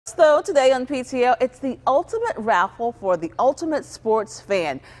Though today on PTL, it's the ultimate raffle for the ultimate sports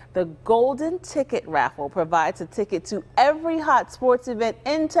fan. The Golden Ticket Raffle provides a ticket to every hot sports event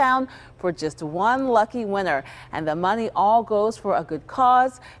in town for just one lucky winner. And the money all goes for a good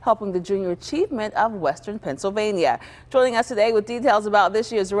cause, helping the junior achievement of Western Pennsylvania. Joining us today with details about this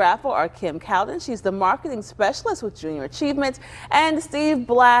year's raffle are Kim Cowden. She's the marketing specialist with Junior Achievement, and Steve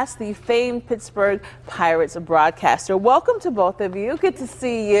Blass, the famed Pittsburgh Pirates broadcaster. Welcome to both of you. Good to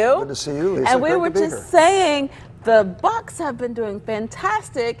see you. Good to see you, Lisa. And we were just saying, the Bucks have been doing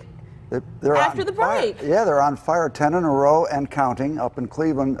fantastic after the break. Yeah, they're on fire, 10 in a row and counting, up in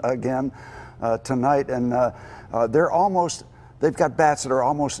Cleveland again tonight. And they've got bats that are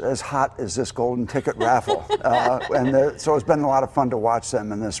almost as hot as this Golden Ticket Raffle. So it's been a lot of fun to watch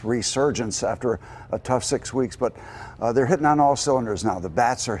them in this resurgence after a tough 6 weeks. But they're hitting on all cylinders now. The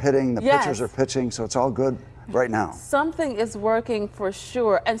bats are hitting, the pitchers are pitching, so it's all good right now. Something is working for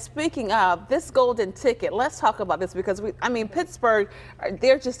sure. And speaking of this Golden Ticket, let's talk about this because Pittsburgh,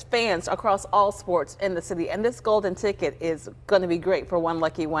 they're just fans across all sports in the city, and this Golden Ticket is going to be great for one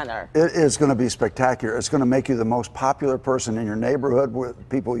lucky winner. It is going to be spectacular. It's going to make you the most popular person in your neighborhood with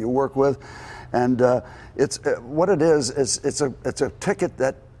people you work with, and what it is it's a ticket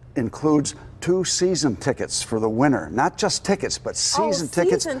that includes 2 season tickets for the winner. Not just tickets, but season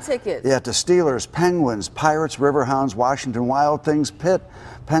tickets. Season tickets. Yeah, to Steelers, Penguins, Pirates, Riverhounds, Washington Wild Things, Pitt,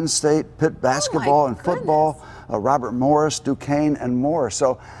 Penn State, Pitt basketball and football, Robert Morris, Duquesne, and more.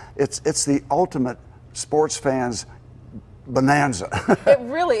 So it's the ultimate sports fans bonanza. It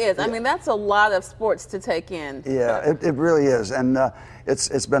really is. I mean, that's a lot of sports to take in. Yeah, it really is. And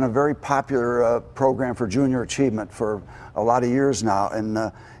it's been a very popular program for Junior Achievement for a lot of years now,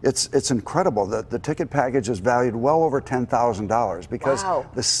 and it's incredible that the ticket package is valued well over $10,000 because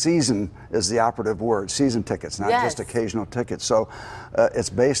the season is the operative word, season tickets, not just occasional tickets. So it's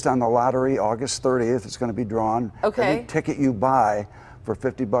based on the lottery. August 30th, it's going to be drawn. Any ticket you buy for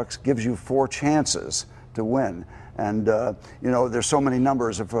 $50 gives you 4 chances to win. And there's so many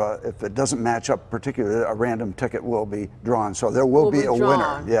numbers. If it doesn't match up particularly, a random ticket will be drawn. So there will be a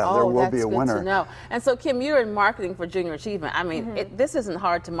winner. Yeah, there will be a winner. To know. And so, Kim, you're in marketing for Junior Achievement. I mean, this isn't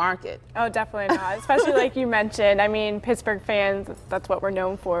hard to market. Oh, definitely not. Especially like you mentioned. I mean, Pittsburgh fans, that's what we're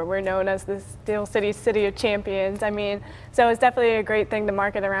known for. We're known as the Steel City of Champions. I mean, so it's definitely a great thing to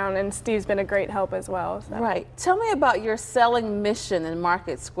market around, and Steve's been a great help as well. So. Right. Tell me about your selling mission in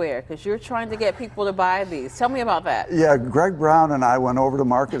Market Square, because you're trying to get people to buy these. Tell me about that. Yeah, Greg Brown and I went over to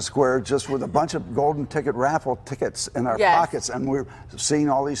Market Square just with a bunch of Golden Ticket Raffle tickets in our pockets, and we were seeing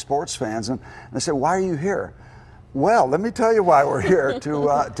all these sports fans, and they said, "Why are you here?" Well, let me tell you why we're here,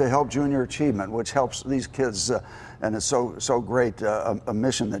 to help Junior Achievement, which helps these kids, and it's so great, a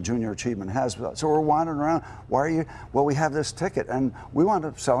mission that Junior Achievement has. So we're wandering around. Why are you? Well, we have this ticket, and we wound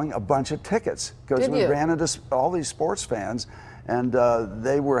up selling a bunch of tickets because we ran into all these sports fans. And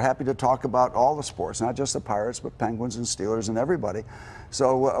they were happy to talk about all the sports, not just the Pirates, but Penguins and Steelers and everybody.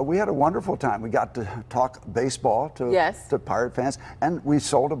 So we had a wonderful time. We got to talk baseball to Pirate fans, and we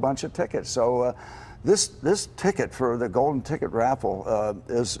sold a bunch of tickets. So this ticket for the Golden Ticket Raffle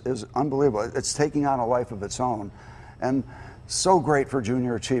is unbelievable. It's taking on a life of its own, and so great for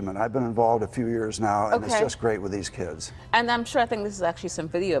Junior Achievement. I've been involved a few years now, and it's just great with these kids. And I think this is actually some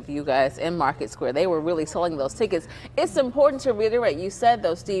video of you guys in Market Square. They were really selling those tickets. It's important to reiterate, you said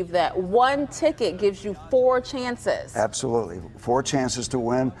though, Steve, that one ticket gives you 4 chances. Absolutely, 4 chances to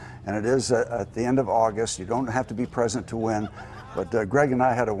win, and it is at the end of August. You don't have to be present to win, but Greg and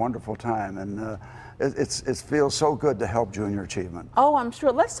I had a wonderful time, and it feels so good to help Junior Achievement. Oh, I'm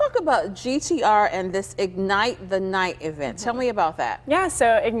sure. Let's talk about GTR and this Ignite the Night event. Tell me about that. Yeah,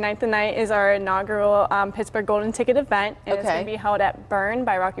 so Ignite the Night is our inaugural Pittsburgh Golden Ticket event. And it's going to be held at Burn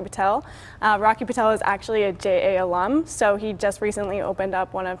by Rocky Patel. Rocky Patel is actually a JA alum, so he just recently opened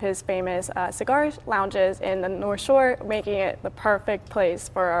up one of his famous cigar lounges in the North Shore, making it the perfect place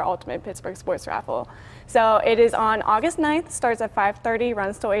for our ultimate Pittsburgh sports raffle. So it is on August 9th, starts at 5:30,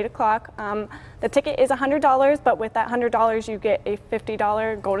 runs till 8 o'clock. The ticket is $100, but with that $100, you get a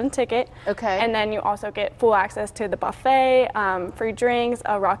 $50 golden ticket. And then you also get full access to the buffet, free drinks,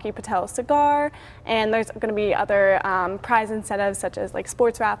 a Rocky Patel cigar, and there's going to be other prize incentives such as like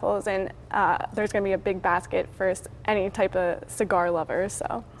sports raffles, and there's going to be a big basket for any type of cigar lover.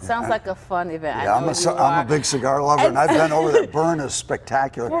 So sounds like a fun event. Yeah, I'm a big cigar lover, and I've been over there. Burn is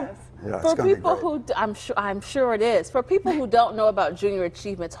spectacular. Yeah, for people who, I'm sure it is. For people who don't know about Junior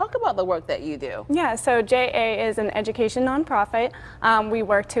Achievement, talk about the work that you do. Yeah, so JA is an education nonprofit. We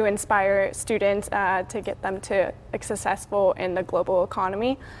work to inspire students to get them to successful in the global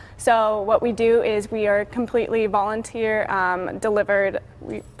economy. So what we do is we are completely volunteer delivered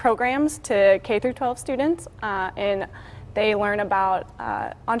programs to K through 12 students, and they learn about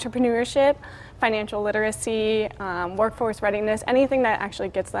entrepreneurship, financial literacy, workforce readiness, anything that actually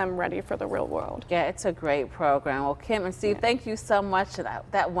gets them ready for the real world. Yeah, it's a great program. Well, Kim and Steve, thank you so much.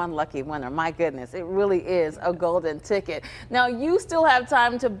 That one lucky winner, my goodness, it really is a golden ticket. Now, you still have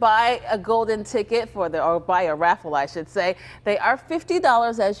time to buy a golden ticket or buy a raffle, I should say. They are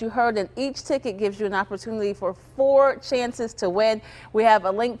 $50, as you heard, and each ticket gives you an opportunity for 4 chances to win. We have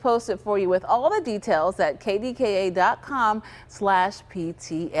a link posted for you with all the details at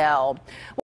kdka.com/PTL.